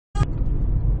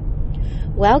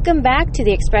Welcome back to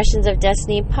the Expressions of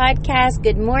Destiny podcast.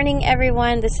 Good morning,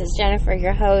 everyone. This is Jennifer,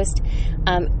 your host.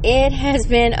 It has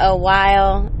been a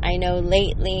while. I know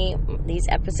lately these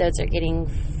episodes are getting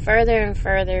further and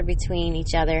further between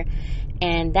each other,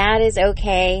 and that is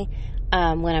okay.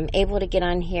 When I'm able to get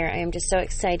on here, I am just so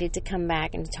excited to come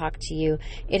back and to talk to you.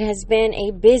 It has been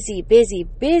a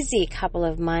busy couple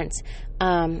of months.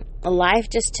 Life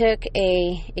just took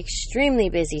a extremely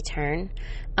busy turn.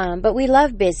 But we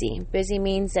love busy. Busy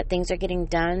means that things are getting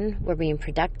done. We're being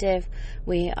productive.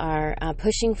 We are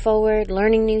pushing forward,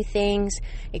 learning new things,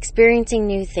 experiencing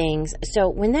new things. So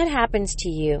when that happens to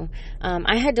you,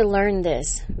 I had to learn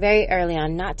this very early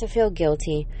on, not to feel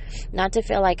guilty, not to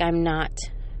feel like I'm not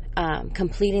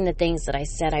completing the things that I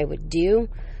said I would do.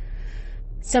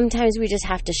 Sometimes we just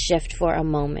have to shift for a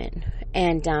moment.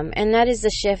 And that is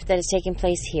the shift that is taking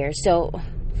place here. So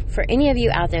for any of you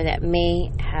out there that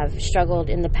may have struggled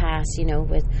in the past,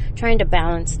 with trying to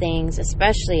balance things,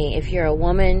 especially if you're a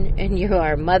woman and you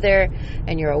are a mother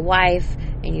and you're a wife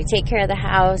and you take care of the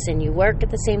house and you work at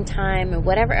the same time and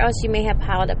whatever else you may have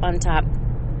piled up on top,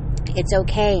 it's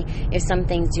okay if some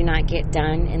things do not get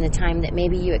done in the time that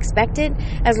maybe you expected,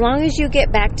 as long as you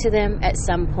get back to them at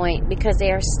some point, because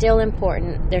they are still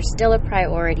important. They're still a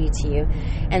priority to you.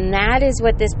 And that is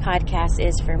what this podcast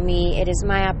is for me. It is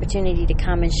my opportunity to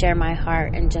come and share my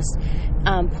heart and just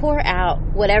pour out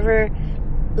whatever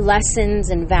lessons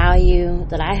and value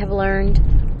that I have learned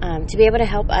to be able to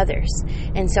help others.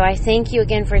 And so I thank you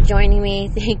again for joining me.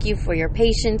 Thank you for your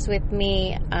patience with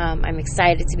me. I'm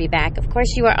excited to be back. Of course,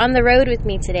 you are on the road with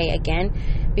me today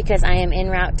again because I am en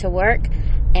route to work.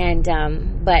 And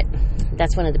but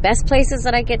that's one of the best places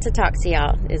that I get to talk to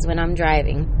y'all is when I'm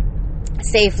driving,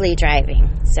 safely driving.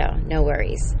 So no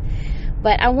worries.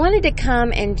 But I wanted to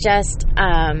come and just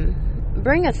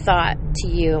bring a thought to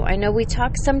you. I know we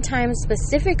talk sometimes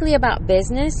specifically about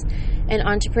business and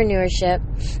entrepreneurship,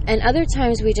 and other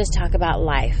times we just talk about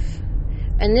life.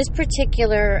 And this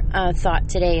particular thought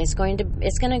today is going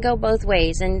to go both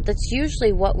ways, and that's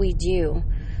usually what we do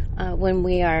when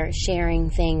we are sharing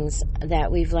things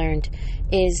that we've learned.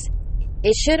 Is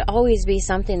it should always be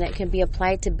something that can be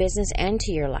applied to business and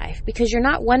to your life, because you're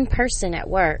not one person at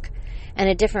work and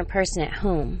a different person at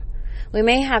home. We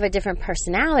may have a different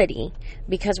personality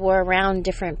because we're around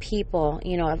different people.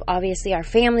 Obviously our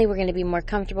family we're going to be more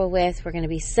comfortable with. We're going to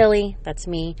be silly. That's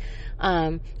me.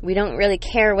 We don't really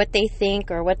care what they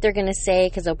think or what they're going to say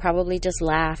because they'll probably just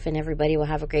laugh and everybody will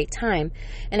have a great time.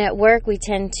 And at work we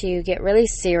tend to get really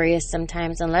serious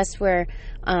sometimes unless we're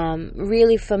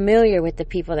really familiar with the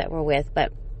people that we're with.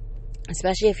 But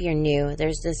especially if you're new,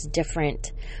 there's this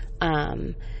different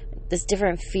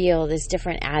feel, this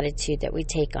different attitude that we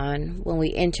take on when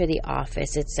we enter the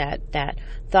office. It's that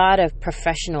thought of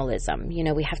professionalism.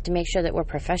 We have to make sure that we're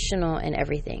professional in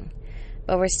everything.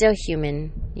 But we're still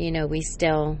human. We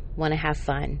still want to have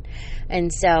fun.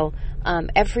 And so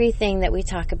everything that we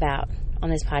talk about on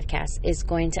this podcast is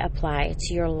going to apply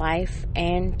to your life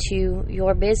and to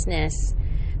your business,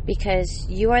 because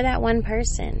you are that one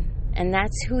person. And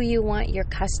that's who you want your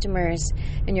customers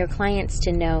and your clients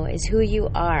to know, is who you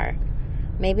are.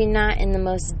 Maybe not in the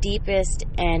most deepest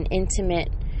and intimate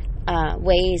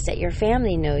ways that your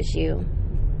family knows you,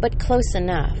 but close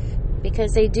enough,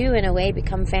 because they do in a way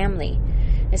become family.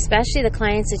 Especially the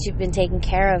clients that you've been taking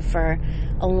care of for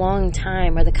a long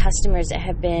time, or the customers that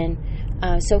have been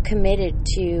so committed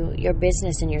to your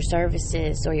business and your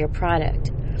services or your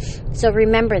product. So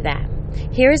remember that.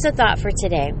 Here's a thought for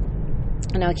today.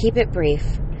 And I'll keep it brief,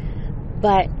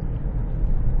 but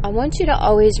I want you to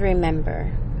always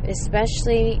remember,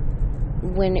 especially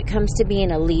when it comes to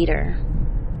being a leader,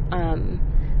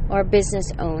 or a business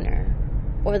owner,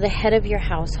 or the head of your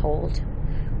household,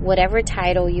 whatever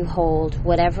title you hold,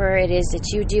 whatever it is that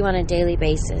you do on a daily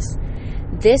basis,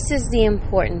 this is the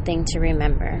important thing to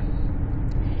remember,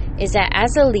 is that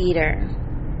as a leader,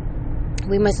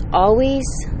 we must always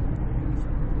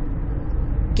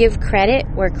give credit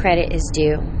where credit is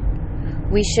due.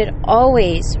 We should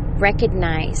always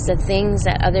recognize the things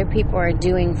that other people are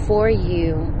doing for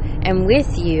you and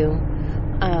with you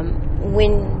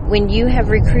when you have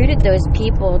recruited those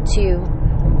people to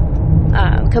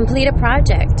complete a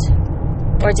project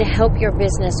or to help your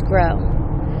business grow.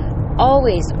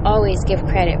 Always give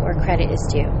credit where credit is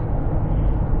due.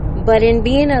 But in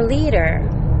being a leader,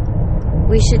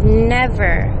 we should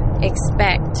never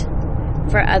expect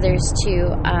for others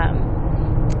to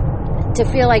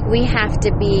feel like we have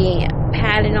to be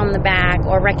patted on the back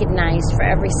or recognized for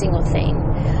every single thing.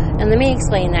 And let me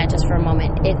explain that just for a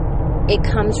moment. It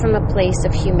comes from a place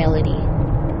of humility.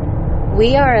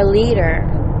 We are a leader,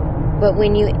 but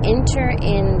when you enter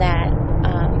in that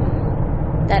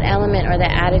that element or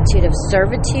that attitude of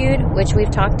servitude, which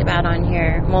we've talked about on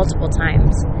here multiple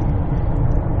times.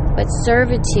 But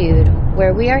servitude,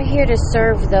 where we are here to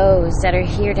serve those that are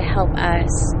here to help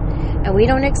us, and we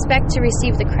don't expect to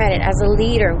receive the credit. As a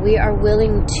leader, we are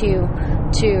willing to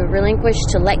relinquish,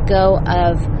 to let go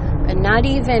of, and not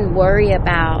even worry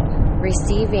about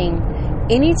receiving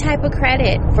any type of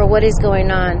credit for what is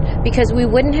going on, because we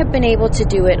wouldn't have been able to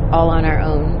do it all on our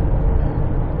own.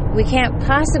 We can't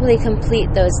possibly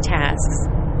complete those tasks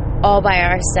all by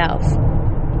ourselves.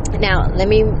 Now, let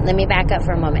me back up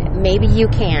for a moment. Maybe you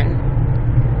can,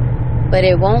 but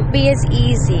it won't be as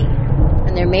easy,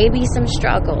 and there may be some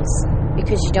struggles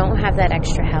because you don't have that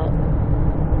extra help.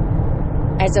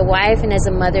 As a wife and as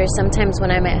a mother, sometimes when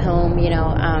I'm at home,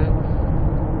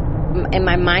 in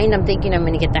my mind, I'm thinking I'm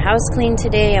going to get the house clean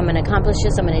today. I'm going to accomplish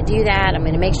this. I'm going to do that. I'm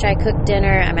going to make sure I cook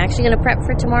dinner. I'm actually going to prep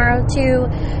for tomorrow too,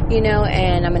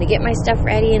 and I'm going to get my stuff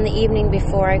ready in the evening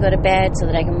before I go to bed so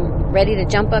that I can ready to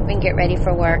jump up and get ready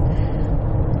for work.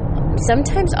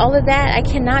 Sometimes all of that I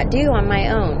cannot do on my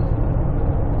own.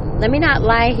 Let me not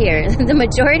lie here. The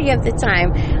majority of the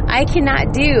time, I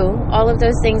cannot do all of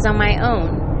those things on my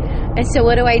own. And so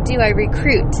what do? I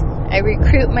recruit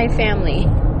my family.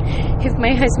 If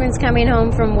my husband's coming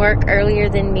home from work earlier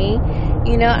than me,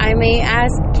 I may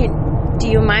ask, do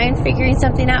you mind figuring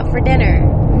something out for dinner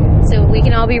so we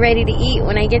can all be ready to eat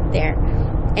when I get there?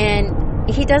 And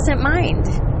he doesn't mind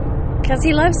because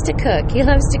he loves to cook. He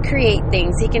loves to create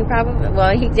things. He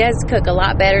does cook a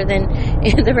lot better than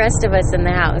the rest of us in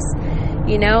the house,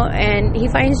 and he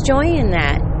finds joy in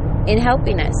that, in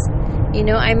helping us.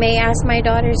 I may ask my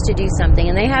daughters to do something,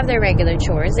 and they have their regular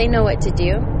chores. They know what to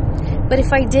do. But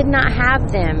if I did not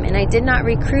have them, and I did not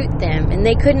recruit them, and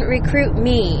they couldn't recruit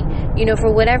me,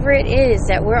 for whatever it is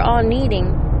that we're all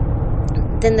needing,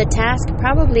 then the task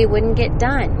probably wouldn't get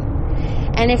done.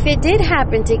 And if it did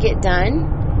happen to get done,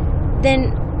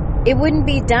 then it wouldn't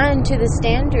be done to the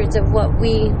standards of what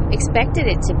we expected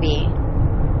it to be.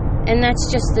 And that's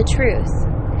just the truth.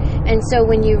 And so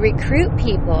when you recruit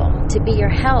people to be your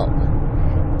help,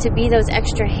 to be those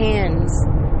extra hands,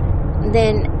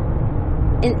 then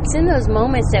it's in those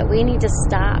moments that we need to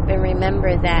stop and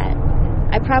remember that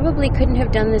I probably couldn't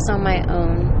have done this on my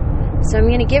own. So I'm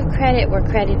going to give credit where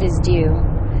credit is due.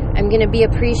 I'm going to be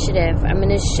appreciative. I'm going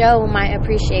to show my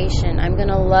appreciation. I'm going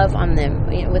to love on them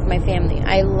with my family.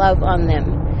 I love on them,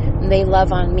 and they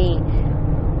love on me.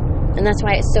 And that's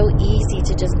why it's so easy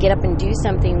to just get up and do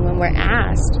something when we're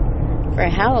asked for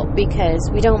help, because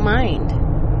we don't mind.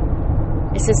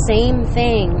 It's the same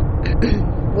thing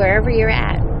wherever you're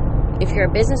at. If you're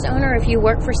a business owner, if you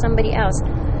work for somebody else,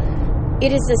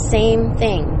 it is the same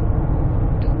thing.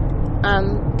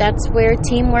 That's where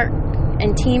teamwork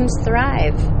and teams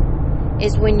thrive,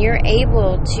 is when you're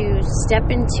able to step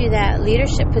into that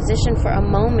leadership position for a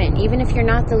moment, even if you're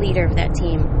not the leader of that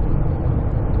team,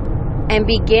 and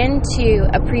begin to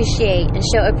appreciate and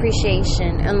show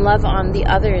appreciation and love on the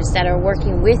others that are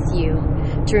working with you,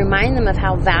 to remind them of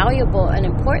how valuable and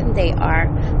important they are.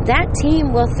 That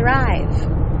team will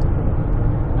thrive.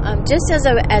 Just as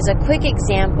a quick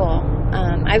example,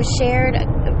 I've shared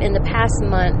in the past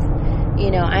month,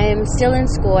 I am still in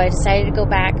school. I decided to go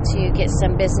back to get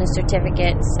some business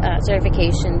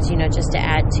certifications, just to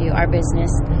add to our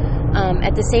business.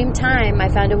 At the same time, I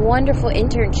found a wonderful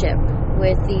internship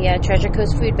with the Treasure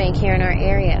Coast Food Bank here in our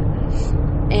area.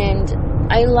 And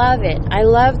I love it. I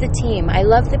love the team. I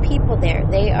love the people there.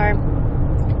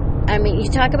 You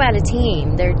talk about a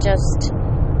team. They're just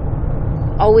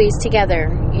always together,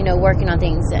 working on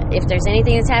things. If there's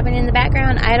anything that's happening in the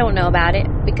background, I don't know about it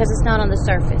because it's not on the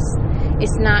surface.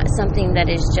 It's not something that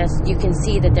is just, you can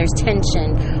see that there's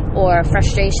tension or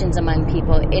frustrations among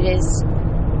people. It is,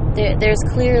 there's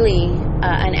clearly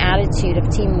an attitude of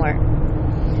teamwork.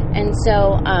 And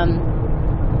so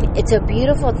it's a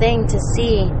beautiful thing to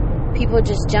see people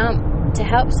just jump to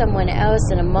help someone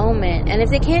else in a moment. And if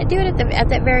they can't do it at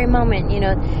that very moment,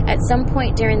 at some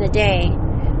point during the day,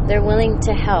 they're willing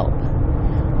to help.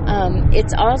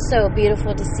 It's also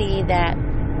beautiful to see that,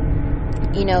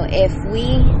 if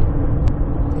we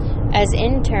as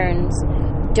interns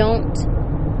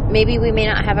maybe we may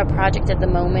not have a project at the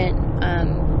moment,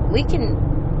 we can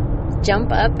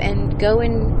jump up and go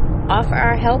and offer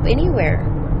our help anywhere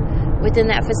within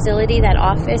that facility, that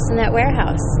office, and that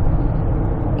warehouse,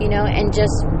 and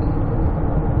just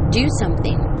do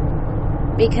something,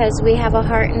 because we have a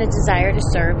heart and a desire to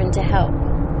serve and to help,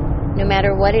 no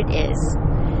matter what it is,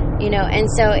 and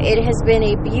so it has been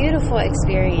a beautiful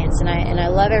experience, and I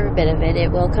love every bit of it.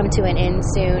 It will come to an end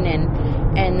soon,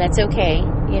 and that's okay,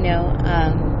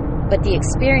 but the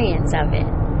experience of it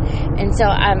And so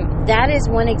that is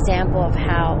one example of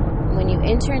how when you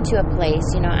enter into a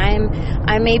place,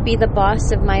 I may be the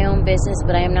boss of my own business,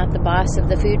 but I am not the boss of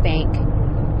the food bank.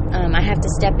 I have to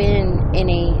step in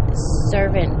a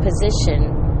servant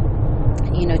position,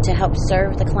 to help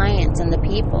serve the clients and the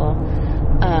people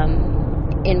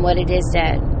in what it is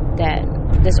that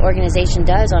this organization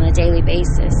does on a daily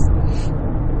basis.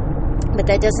 But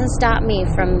that doesn't stop me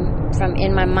from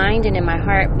in my mind and in my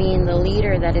heart being the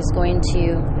leader that is going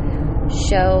to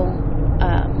show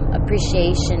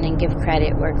appreciation and give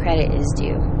credit where credit is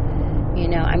due.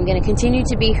 I'm going to continue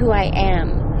to be who I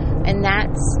am, and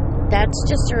that's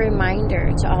just a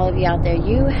reminder to all of you out there.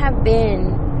 You have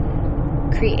been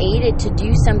created to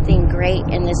do something great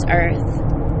in this earth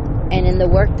and in the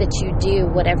work that you do.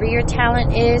 Whatever your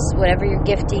talent is, whatever your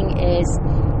gifting is,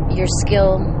 your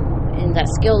skill and that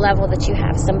skill level that you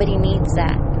have, somebody needs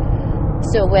that.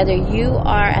 So whether you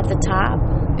are at the top,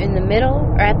 in the middle,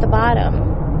 or at the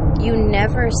bottom, you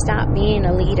never stop being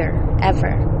a leader,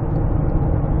 ever.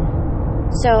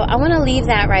 So I want to leave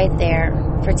that right there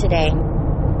for today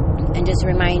and just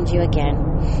remind you again,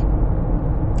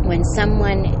 when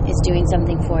someone is doing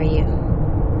something for you,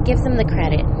 give them the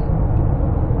credit.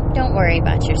 Don't worry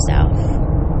about yourself.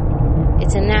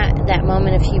 It's in that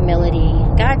moment of humility.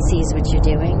 God sees what you're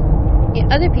doing.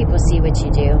 Other people see what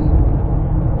you do.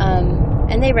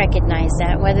 And they recognize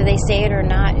that. Whether they say it or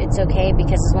not, it's okay,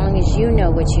 because as long as you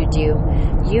know what you do,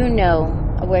 you know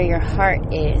where your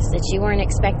heart is, that you weren't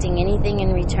expecting anything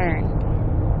in return.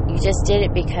 You just did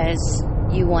it because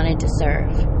you wanted to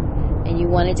serve and you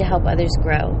wanted to help others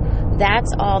grow.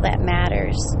 That's all that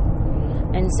matters.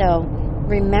 And so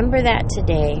remember that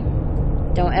today.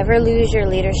 Don't ever lose your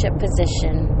leadership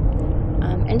position.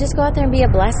 And just go out there and be a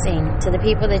blessing to the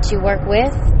people that you work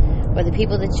with or the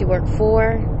people that you work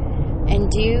for, and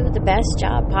do the best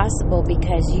job possible,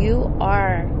 because you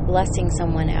are blessing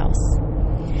someone else.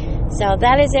 So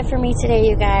that is it for me today,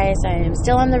 you guys. I am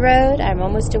still on the road. I'm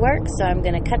almost to work, so I'm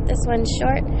going to cut this one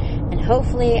short, and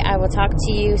hopefully I will talk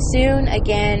to you soon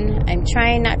again. I'm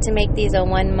trying not to make these a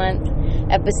 1 month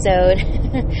episode.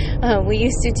 We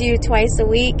used to do twice a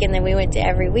week, and then we went to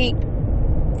every week.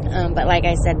 But like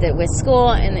I said, that with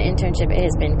school and the internship, it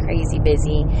has been crazy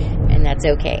busy, and that's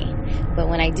okay. But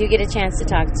when I do get a chance to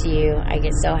talk to you, I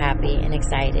get so happy and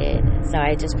excited. So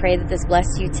I just pray that this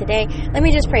blessed you today. Let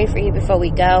me just pray for you before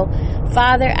we go.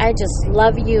 Father, I just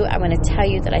love you. I want to tell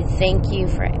you that I thank you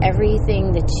for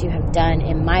everything that you have done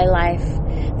in my life,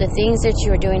 the things that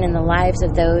you are doing in the lives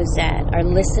of those that are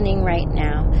listening right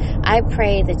now. I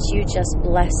pray that you just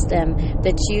bless them,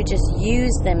 that you just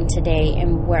use them today,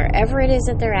 and wherever it is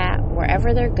that they're at,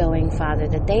 wherever they're going, Father,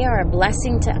 that they are a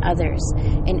blessing to others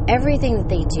in everything that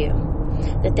they do,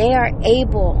 that they are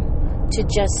able to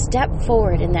just step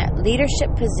forward in that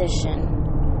leadership position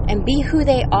and be who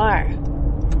they are,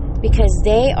 because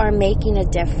they are making a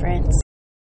difference.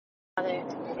 Father,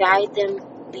 guide them,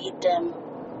 lead them,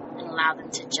 and allow them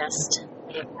to just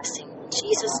be a blessing. In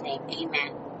Jesus' name,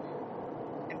 amen.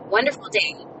 Have a wonderful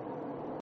day.